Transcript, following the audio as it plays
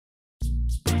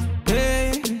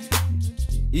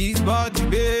His body,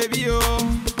 baby,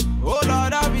 oh. Oh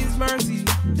Lord of His mercy.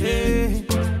 Yeah,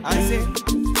 I say,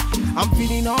 I'm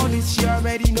feeling all this, she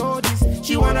already know this.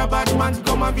 She want a bad man to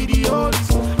come and video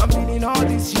this. I'm feeling all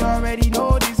this, she already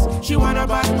know this. She want a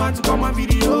bad man to come and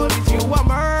video this. You want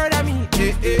murder me,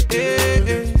 eh, eh, eh,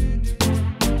 eh.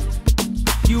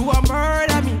 You want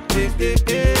murder me, eh, eh,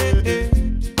 eh, eh.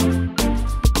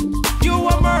 You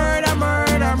want murder,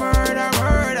 murder, murder,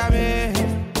 murder me.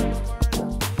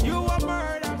 You want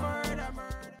murder, murder,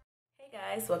 murder. Hey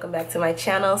guys, welcome back to my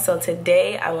channel. So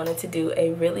today I wanted to do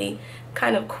a really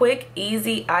kind of quick,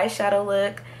 easy eyeshadow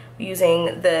look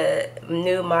using the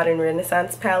new Modern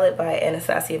Renaissance palette by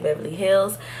Anastasia Beverly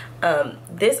Hills.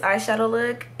 This eyeshadow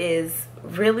look is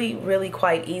really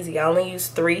quite easy. I only use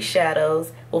 3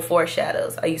 shadows, well 4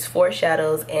 shadows. I use 4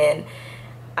 shadows, and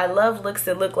I love looks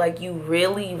that look like you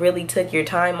really took your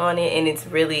time on it, and it's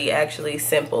really actually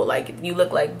simple. Like, you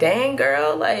look like, dang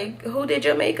girl, like, who did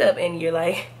your makeup? And you're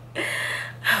like,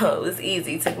 oh, it was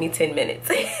easy, it took me 10 minutes.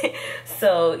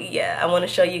 So yeah, I want to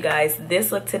show you guys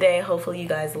this look today. Hopefully you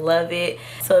guys love it.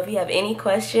 So if you have any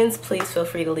questions, please feel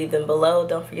free to leave them below.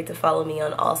 Don't forget to follow me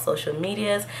on all social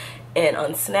medias, and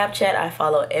on Snapchat I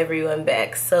follow everyone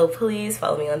back, so please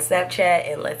follow me on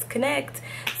Snapchat and let's connect.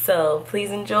 So please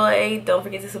enjoy. Don't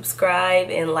forget to subscribe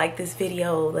and like this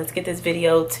video. Let's get this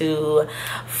video to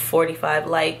 45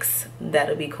 likes.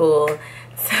 That'll be cool.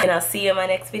 And I'll see you in my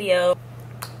next video.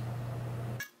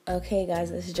 Okay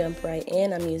guys, let's jump right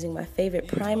in. I'm using my favorite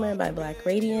primer by Black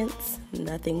Radiance.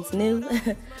 Nothing's new.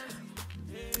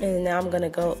 And now I'm gonna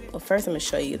go, well, first I'm gonna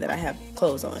show you that I have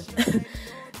clothes on.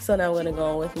 So now I'm gonna go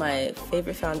on with my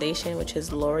favorite foundation, which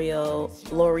is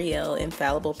L'Oreal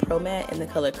Infallible Pro Matte in the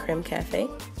color Creme Cafe.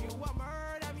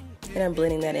 And I'm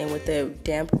blending that in with the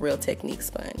damp Real Technique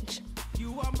sponge.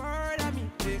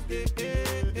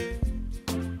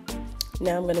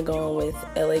 Now I'm gonna go on with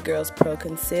LA Girls Pro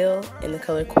Conceal in the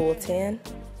color Cool Tan.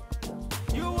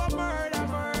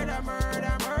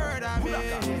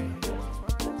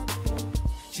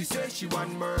 She says she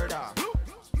want murder.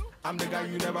 I'm the guy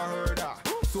you never heard of.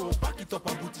 So back it up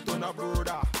and put it on a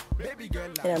brother. Baby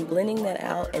girl. And I'm blending that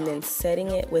out and then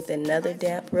setting it with another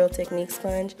damp Real Technique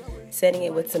sponge, setting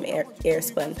it with some air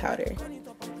spun powder.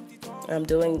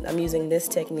 I'm using this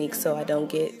technique so I don't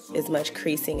get as much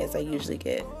creasing as I usually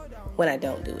get when I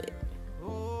don't do it.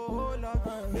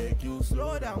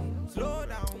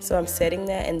 So I'm setting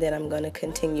that, and then I'm going to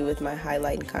continue with my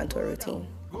highlight and contour routine.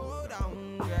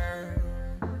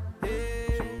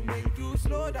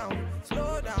 Slow down,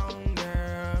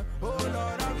 girl. Oh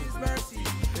Lord of His mercy.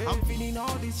 I'm feeling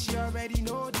all this, she already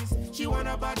know this. She want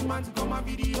a bad man to come and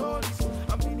video this.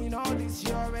 I'm feeling all this,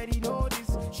 she already know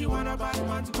this. She want a bad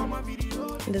man to come and video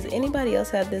this. Does anybody else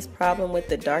have this problem with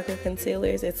the darker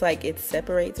concealers? It's like it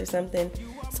separates or something.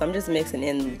 So I'm just mixing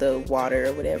in the water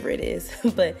or whatever it is.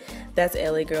 But that's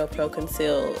LA Girl Pro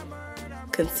Concealer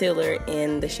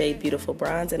in the shade Beautiful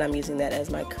Bronze, and I'm using that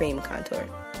as my cream contour.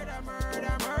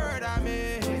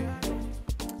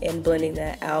 And blending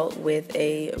that out with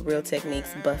a Real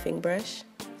Techniques buffing brush.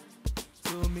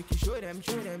 So make you show them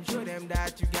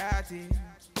that you got it.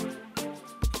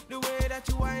 The way that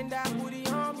you wind that booty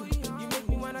on me, you make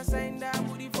me wanna sign that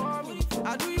booty for me.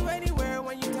 I'll do you anywhere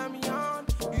when you turn me on.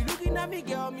 You looking at me,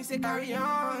 girl, me say carry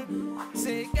on.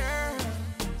 Say girl,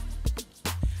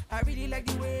 I really like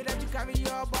the way that you carry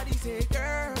your body. Say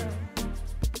girl,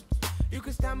 you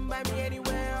can stand by me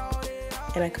anywhere all day.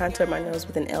 And I contour my nose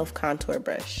with an e.l.f. contour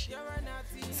brush.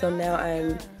 So now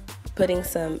I'm putting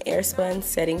some airspun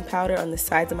setting powder on the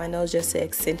sides of my nose just to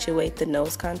accentuate the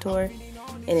nose contour,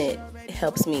 and it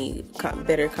helps me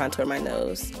better contour my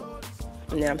nose.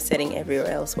 And then I'm setting everywhere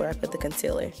else where I put the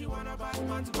concealer.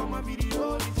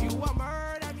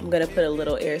 I'm going to put a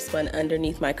little airspun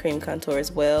underneath my cream contour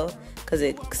as well, because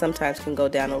it sometimes can go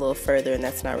down a little further and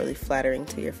that's not really flattering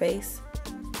to your face.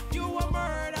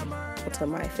 To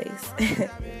my face.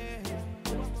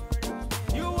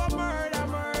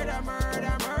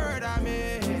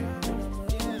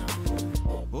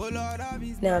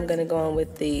 Now I'm going to go on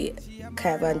with the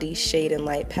Kat Von D Shade and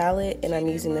Light palette, and I'm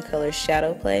using the color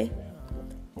Shadow Play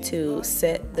to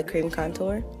set the cream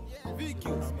contour.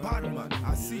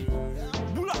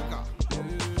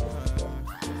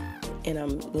 And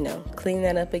I'm, cleaning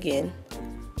that up again.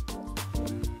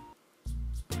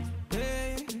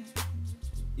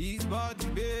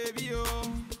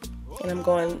 And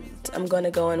I'm going to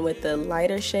go in with the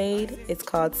lighter shade. It's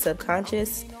called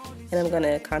Subconscious, and I'm going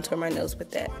to contour my nose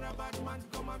with that.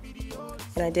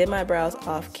 And I did my brows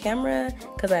off camera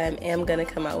because I am going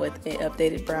to come out with an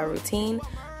updated brow routine,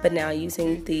 but now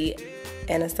using the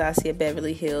Anastasia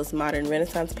Beverly Hills Modern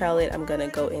Renaissance palette, I'm going to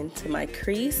go into my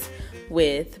crease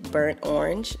with Burnt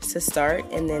Orange to start,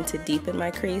 and then to deepen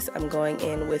my crease, I'm going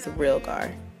in with Real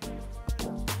Gar.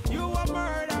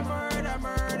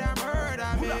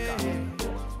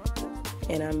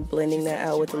 And I'm blending that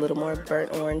out with a little more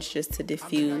burnt orange just to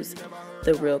diffuse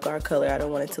the Real Gar color. I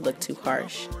don't want it to look too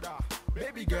harsh.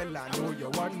 Baby girl, I know you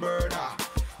want murder.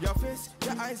 Your face,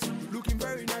 your eyes, looking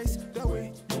very nice. The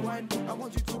way you want, I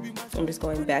want you to be my... I'm just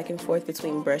going back and forth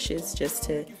between brushes just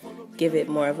to give it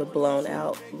more of a blown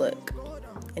out look.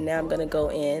 And now I'm going to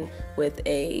go in with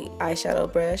a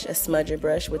eyeshadow brush, a smudger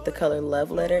brush with the color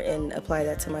Love Letter, and apply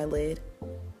that to my lid.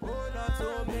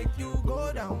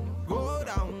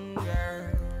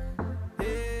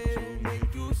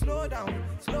 Slow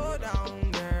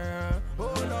down, girl.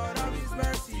 Oh Lord of His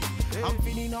mercy. I'm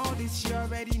feeling all this, she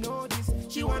already know this.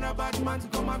 She want a bad man to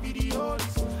come and video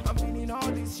this. I'm feeling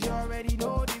all this, she already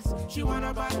know this. She want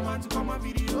a bad man to come and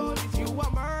video this. You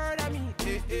want murder me,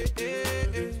 eh, eh, eh,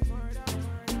 eh.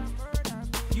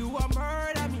 You want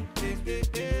murder me, eh, eh,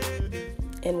 eh, eh.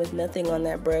 And with nothing on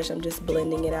that brush, I'm just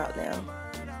blending it out now.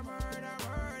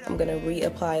 I'm gonna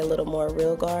reapply a little more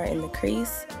Real Gar in the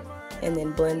crease and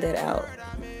then blend that out.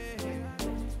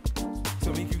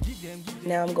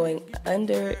 Now I'm going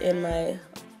under in my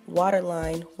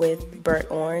waterline with Burnt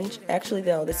Orange. Actually,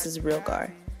 no, this is Real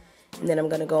Gar. And then I'm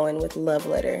going to go in with Love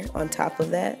Letter on top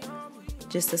of that,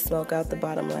 just to smoke out the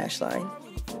bottom lash line.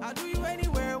 I'll do you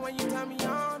anywhere when you turn me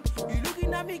on. You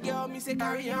looking at me, girl, me say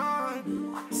carry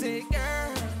on. Say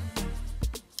girl.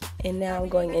 And now I'm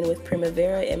going in with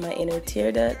Primavera in my inner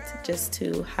tear duct, just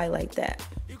to highlight that.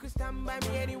 You can stand by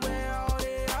me anywhere, all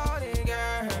day,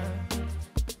 girl.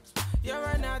 You're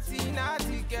a naughty,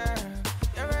 naughty girl.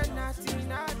 You're a naughty,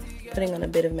 naughty girl. Putting on a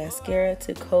bit of mascara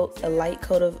to coat a light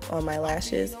coat on my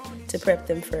lashes to prep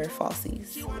them for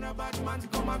falsies.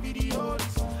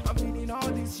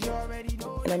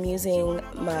 And I'm using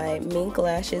my mink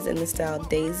lashes in the style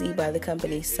Daisy by the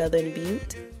company Southern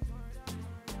Butte.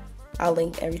 I'll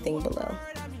link everything below.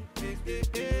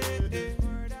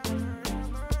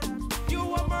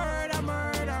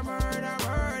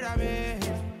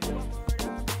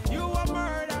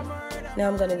 Now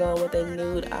I'm going to go in with a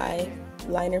nude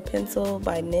eyeliner pencil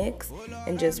by NYX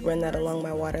and just run that along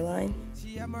my waterline.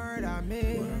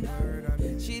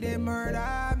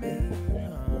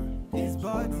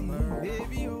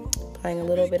 Applying a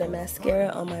little bit of mascara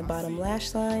on my bottom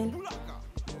lash line.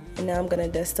 And now I'm going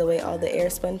to dust away all the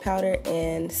airspun powder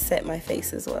and set my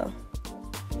face as well.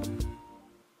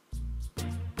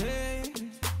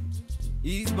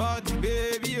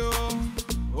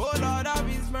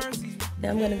 Now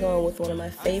I'm going to go in with one of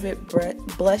my favorite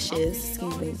blushes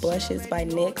by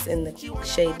NYX in the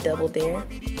shade Double Dare.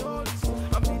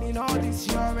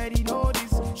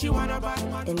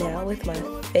 And now with my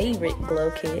favorite glow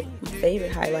kit, my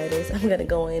favorite highlighters, I'm going to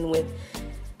go in with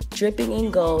Dripping in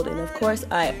Gold. And of course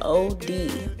I OD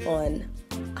on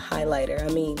highlighter. I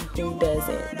mean, who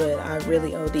doesn't? But I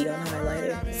really OD on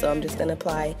highlighter. So I'm just going to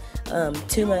apply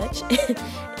too much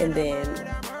and then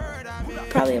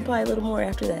probably apply a little more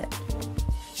after that.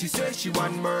 She says she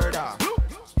want murder.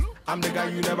 I'm the guy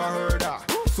you never heard of.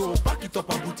 So back it up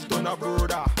and put it on a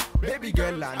brother. Baby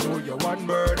girl, I know you want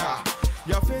murder.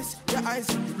 Your face, your eyes,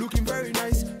 looking very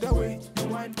nice. The way you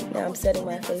want. Now I'm setting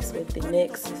my face with the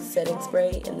NYX setting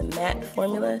spray in the matte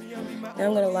formula. Now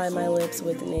I'm going to line my lips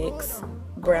with NYX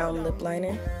brown lip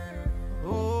liner.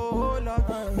 Oh,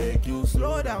 Lord, make you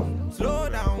slow down, girl.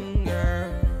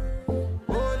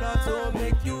 Oh, Lord, so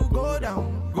make you go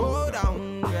down, girl.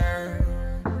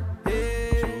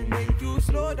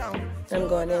 I'm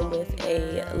going in with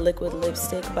a liquid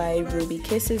lipstick by Ruby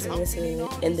Kisses, and this is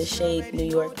in the shade New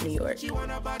York, New York. She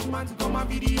want a bad man to come and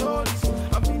video this.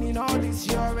 I'm feeling all this,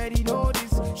 she already know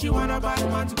this. She want a bad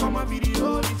man to come and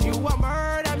video this. You want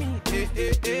murder me, eh,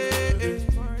 eh, eh, eh.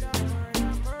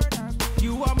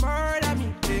 You want murder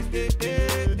me, eh, eh,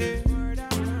 eh, eh.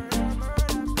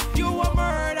 You want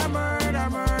murder me.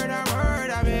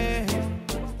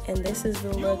 And this is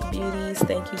the look, beauties.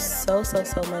 Thank you so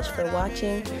much for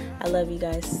watching. I love you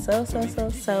guys so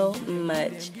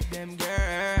much.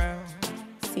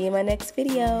 See you in my next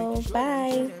video.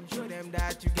 Bye.